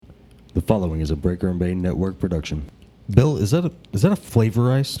The following is a Breaker and Bayn network production. Bill, is that a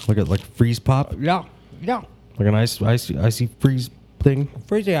Fla-Vor-Ice? Like freeze pop? Yeah. Like an icy freeze thing?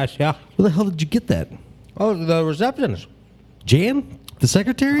 Freezie Ice, yeah. Where the hell did you get that? Oh, the receptionist. Jan? The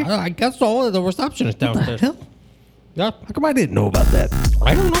secretary? I guess so. The receptionist What the downstairs. hell? Yeah. How come I didn't know about that?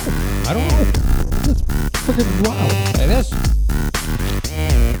 I don't know. That's freaking wild. It is.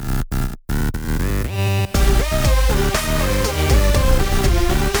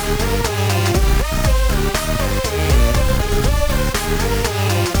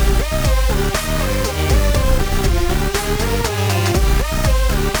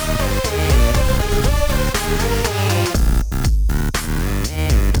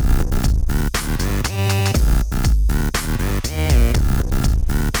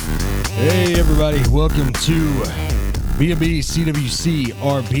 Hey everybody, welcome to B&B CWC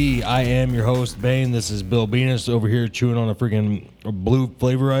RP. I am your host, Bayn. This is Bill Benis over here chewing on a freaking blue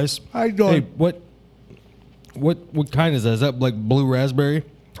Fla-Vor-Ice. How you doing? Hey, what kind is that? Is that like blue raspberry?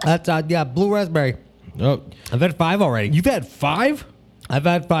 That's, blue raspberry. Oh, I've had 5 already. you've had 5? I've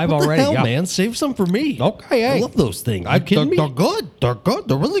had 5 What already. the hell, yeah. man? Save some for me. Okay, hey. I love those things. You kidding me? They're good. They're good.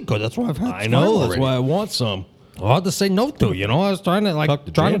 They're really good. That's why I've had I know. 5 That's already. why I want some. Hard to say no to, you know. I was trying to Tuck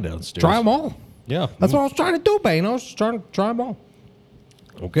the try jam to downstairs. try them all. Yeah. That's what I was trying to do, Bayn. I was just trying to try them all.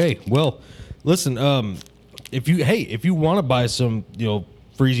 Okay. Well, listen. If you want to buy some,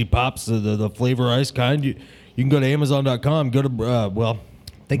 Freezie Pops, the Fla-Vor-Ice kind, you can go to Amazon.com. Go to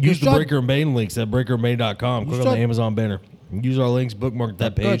use the should. Breaker and Bayn links at BreakerandBayn.com. Click on the should. Amazon banner. Use our links. Bookmark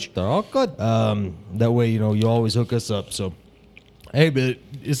that page. Good. They're all good. That way, you always hook us up. So, hey, but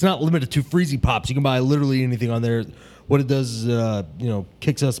it's not limited to Freezie Pops. You can buy literally anything on there. What it does is,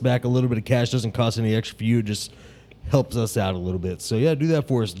 kicks us back a little bit of cash. Doesn't cost any extra for you. It just helps us out a little bit. So, yeah, do that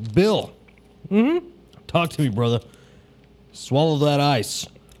for us. Bill, talk to me, brother. Swallow that ice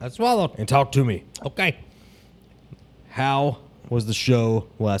I swallowed. and talk to me. Okay. How was the show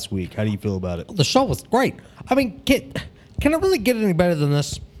last week? How do you feel about it? The show was great. I mean, can it really get any better than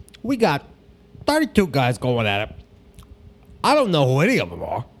this? We got 32 guys going at it. I don't know who any of them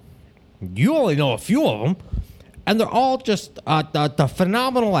are. You only know a few of them. And they're all just the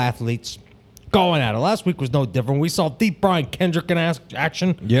phenomenal athletes going at it. Last week was no different. We saw Deep Brian Kendrick in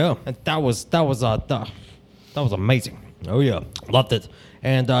action. Yeah. And that was amazing. Oh, yeah. Loved it.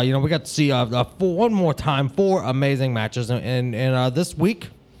 And, we got to see one more time 4 amazing matches. And this week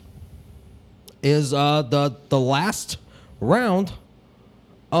is the last round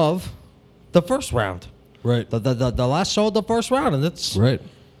of the first round. Right. The last show of the first round. And this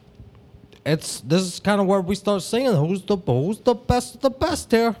is kind of where we start saying who's the best of the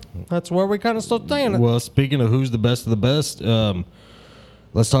best here. That's where we kind of start saying it. Well, speaking of who's the best of the best,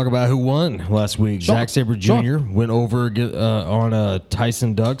 let's talk about who won last week. Sure. Zack Sabre Jr. went over on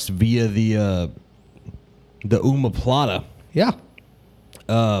Tyson Ducks via the Uma Plata. Yeah.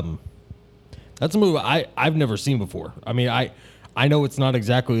 That's a move I've never seen before. I mean, I know it's not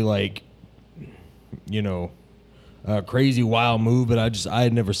exactly like, a crazy wild move, but I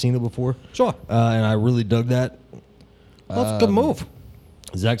had never seen it before. Sure. And I really dug that. That's a good move.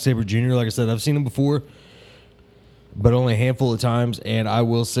 Zack Sabre Jr., like I said, I've seen him before, but only a handful of times. And I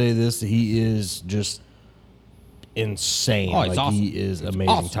will say this, he is just insane. Oh, he's awesome. He is amazing.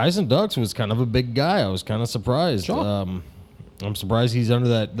 awesome. Tyson Ducks was kind of a big guy. I was kind of surprised. Sure. I'm surprised he's under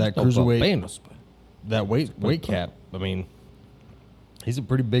that cruiserweight, Benis. that weight cap. I mean, he's a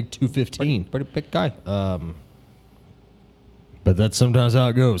pretty big 215. Pretty big guy. But that's sometimes how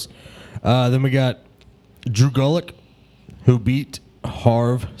it goes. Then we got Drew Gulak, who beat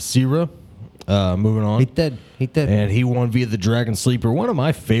Harv Sira. Moving on. He did. And he won via the Dragon Sleeper. One of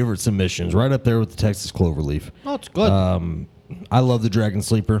my favorite submissions, right up there with the Texas Cloverleaf. Oh, it's good. I love the Dragon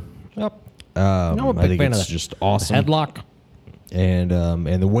Sleeper. Yep. I I'm a big think fan of it's that. just awesome. Headlock. And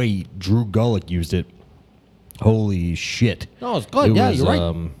the way Drew Gulak used it, holy shit. No, it's good. Yeah, you're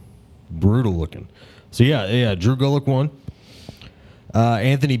right. Brutal looking. So, yeah, Drew Gulak won.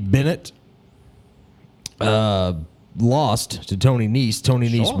 Anthony Bennett lost to Tony Nese. Tony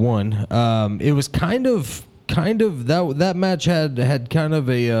Nese won. It was kind of that match had kind of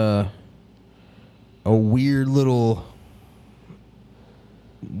a weird little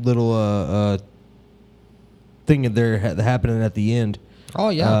thing in there happening at the end. Oh,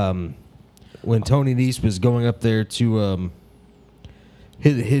 yeah. When Tony Nese was going up there to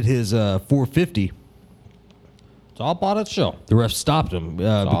hit his 450. It's all about its show. The ref stopped him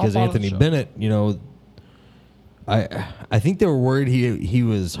because about Anthony the show. Bennett, I think they were worried he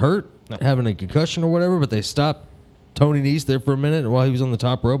was hurt, having a concussion or whatever, but they stopped Tony Nese there for a minute while he was on the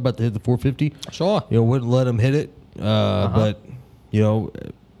top rope about to hit the 450. Sure. Wouldn't let him hit it. But,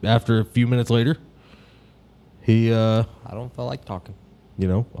 after a few minutes later, he, I don't feel like talking.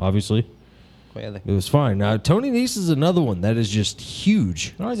 Obviously, Clearly. it was fine. Now, Tony Nese is another one that is just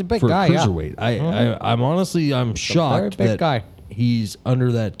huge. No, he's a big for guy, yeah. cruiserweight. I'm shocked big that guy. he's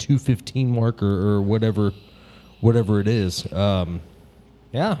under that 215 mark or whatever it is.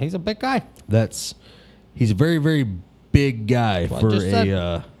 Yeah, he's a big guy. He's a very, very big guy Well, I for just said.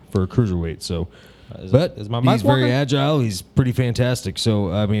 a cruiserweight. So, Is my mic he's very working? agile. He's pretty fantastic.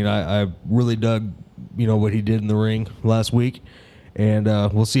 So, I mean, I really dug, what he did in the ring last week, and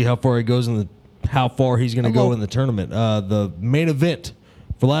we'll see how far he goes how far he's going to go in the tournament. The main event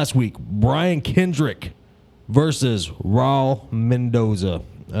for last week: Brian Kendrick versus Raul Mendoza.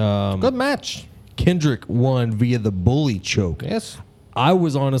 Good match. Kendrick won via the bully choke. Yes. I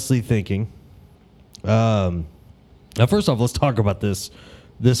was honestly thinking. Now, first off, let's talk about this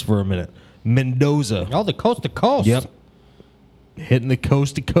for a minute. Mendoza. Oh, the coast to coast. Yep. Hitting the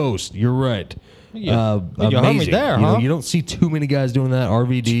coast to coast. You're right. You heard me Amazing. there, You know, huh? you don't see too many guys doing that.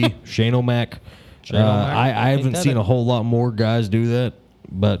 RVD, Shane O'Mac. I haven't seen a whole lot more guys do that,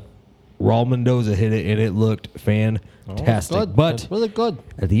 but Raul Mendoza hit it, and it looked fantastic. Good. But It's really good.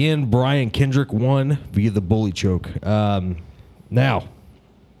 at the end, Brian Kendrick won via the bully choke. Now,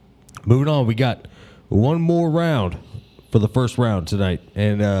 moving on, we got one more round for the first round tonight,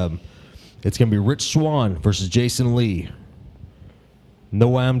 and it's going to be Rich Swann versus Jason Lee.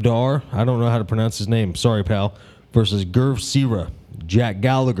 Noam Dar, I don't know how to pronounce his name, sorry, pal, versus Gurv Sira. Jack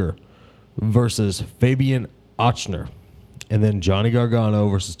Gallagher versus Fabian Ochner. And then Johnny Gargano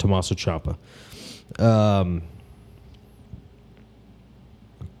versus Tommaso Ciampa. Going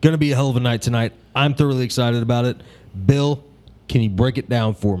to be a hell of a night tonight. I'm thoroughly excited about it. Bill, can you break it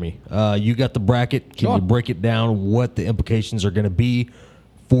down for me? You got the bracket. Can Sure. you break it down what the implications are going to be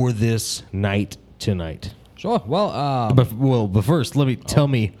for this night tonight? Sure. Well, But first, tell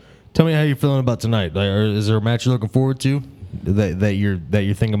me how you're feeling about tonight. Like, is there a match you're looking forward to that you're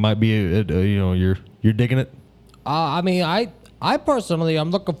thinking might be you're digging it? I mean, I personally, I'm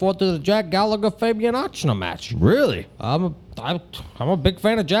looking forward to the Jack Gallagher Fabian Ochner match. Really? I'm a big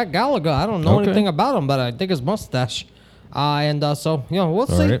fan of Jack Gallagher. I don't know Okay. anything about him, but I dig his mustache. So we'll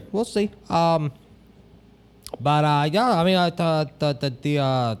see. right. We'll see. Yeah, I mean,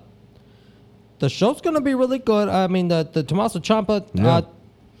 the show's gonna be really good. I mean, the Tommaso Ciampa,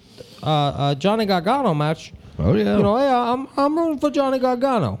 Johnny Gargano match. Oh yeah. Yeah, I'm rooting for Johnny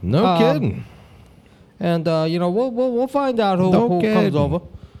Gargano. No kidding. And we'll find out who comes kidding. over.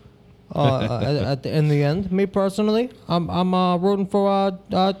 In the end, me personally, I'm rooting for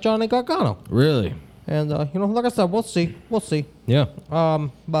Johnny Gargano. Really? And like I said, we'll see. Yeah.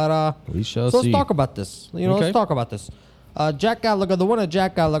 We shall so let's see. talk about this. Okay. Let's talk about this. Jack Gallagher, the winner,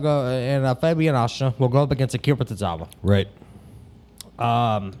 Jack Gallagher and Fabian Ochner will go up against Akira Tozawa. Right.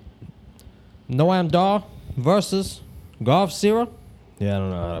 Noam Dar versus Garv Sira. Yeah, I don't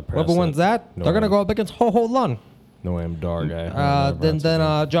know how to pronounce Whoever wins that, they're gonna go up against Ho Ho Lun. Noam Dar guy. Then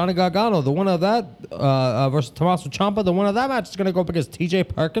Johnny Gargano, the winner of that, versus Tommaso Ciampa. The winner of that match is going to go up against T.J.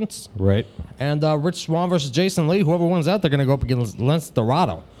 Perkins. Right. And Rich Swann versus Jason Lee. Whoever wins that, they're going to go up against Lance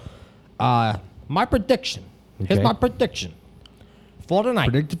Dorado. My prediction. Here's Okay. my prediction. For tonight,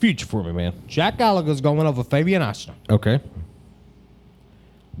 Predict the future for me, man. Jack Gallagher's going over Fabian Ochner. Okay.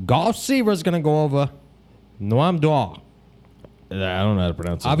 Garv Sira's going to go over Noam Dar. I don't know how to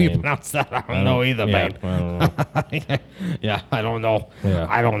pronounce his How do you name. pronounce that? I don't know either, Yeah, man. I don't know. Yeah, I don't know. Yeah.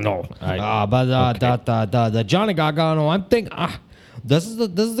 I don't know. I- But the Johnny Gargano, I'm thinking this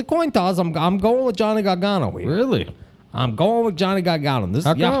is the coin toss. I'm going with Johnny Gargano here. Really? I'm going with Johnny Gargano. This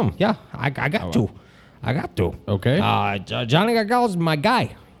How yeah, come? Yeah, I got to. I got to. Okay. Johnny Gargano's my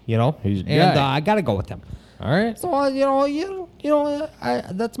guy. He's your and guy. I got to go with him. All right. So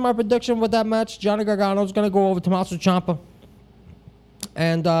that's my prediction with that match. Johnny Gargano's gonna go over Tommaso Ciampa,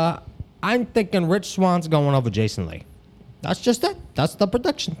 and I'm thinking Rich Swann's going over Jason Lee. That's just it. That's the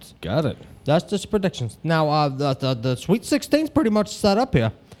predictions. Got it. That's just predictions. Now the Sweet 16's pretty much set up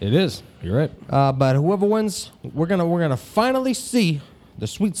here. It is. You're right. But whoever wins, we're gonna finally see the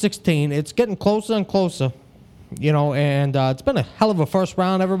Sweet 16. It's getting closer and closer. And it's been a hell of a first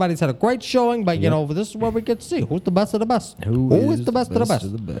round. Everybody's had a great showing, but this is where we get to see who's the best of the best. Who is the best of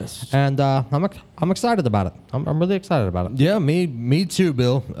the best? And I'm excited about it. I'm really excited about it. Yeah, me too,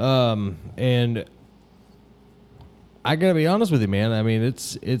 Bill. And I gotta be honest with you, man. I mean,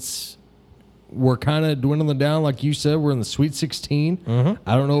 it's we're kind of dwindling down, like you said. We're in the Sweet 16. Mm-hmm.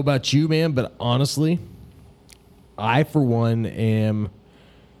 I don't know about you, man, but honestly, I for one am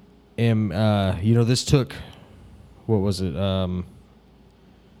this took. What was it?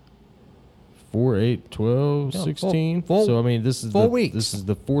 4, 8, 12, Yeah, 16. four- So I mean, this is 4 the weeks. This is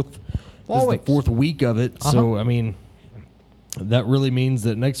the fourth. Four This is weeks. the fourth week of it. So I mean, that really means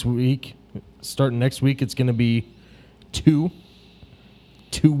that next week, starting next week, it's going to be 2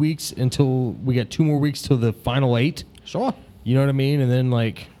 weeks until we got 2 more weeks till the final 8. Sure. You know what I mean? And then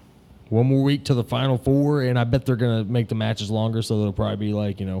like 1 more week to the final 4, and I bet they're gonna make the matches longer, so there'll probably be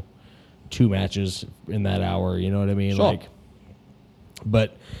like 2 matches in that hour. You know what I mean? Sure. Like,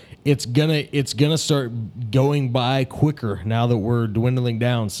 but it's gonna start going by quicker now that we're dwindling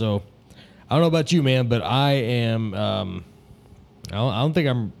down. So I don't know about you, man, but I am. I don't think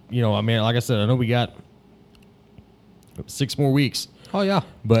I'm. I mean, like I said, I know we got 6 more weeks. Oh yeah.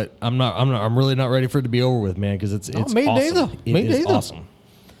 But I'm really not ready for it to be over with, man, because it's me awesome. neither. It Me is neither. awesome.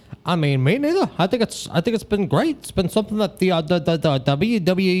 I mean, me neither. I think it's been great. It's been something that the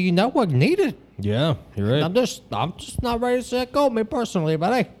WWE Network needed. Yeah, you're right. I'm just not ready to see it go, me personally.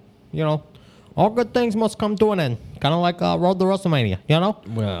 But hey, all good things must come to an end. Kind of like Road to WrestleMania,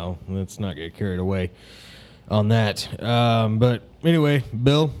 Well, let's not get carried away on that. But anyway,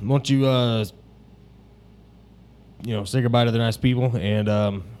 Bill, why don't you say goodbye to the nice people,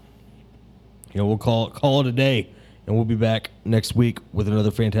 and we'll call it a day, and we'll be back next week with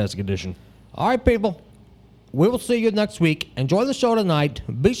another fantastic edition. All right, people. We will see you next week. Enjoy the show tonight.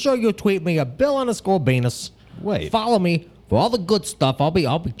 Be sure you tweet me at Bill_Benis. Wait. Follow me for all the good stuff. I'll be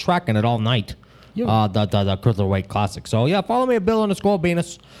tracking it all night. Yeah. The Cruiserweight Classic. So yeah, follow me at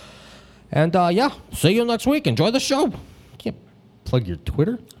Bill_Benis. And see you next week. Enjoy the show. Can't plug your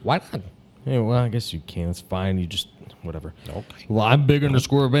Twitter? Why not? Yeah, well, I guess you can. It's fine. You just whatever. Okay. Well, I'm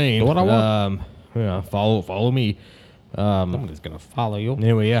big_Bayn. Do what I want. Yeah, follow me. Somebody's gonna follow you.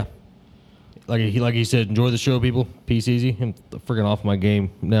 Anyway, yeah. Like he said, enjoy the show, people. Peace easy. I'm freaking off my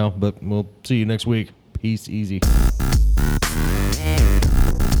game now, but we'll see you next week. Peace easy.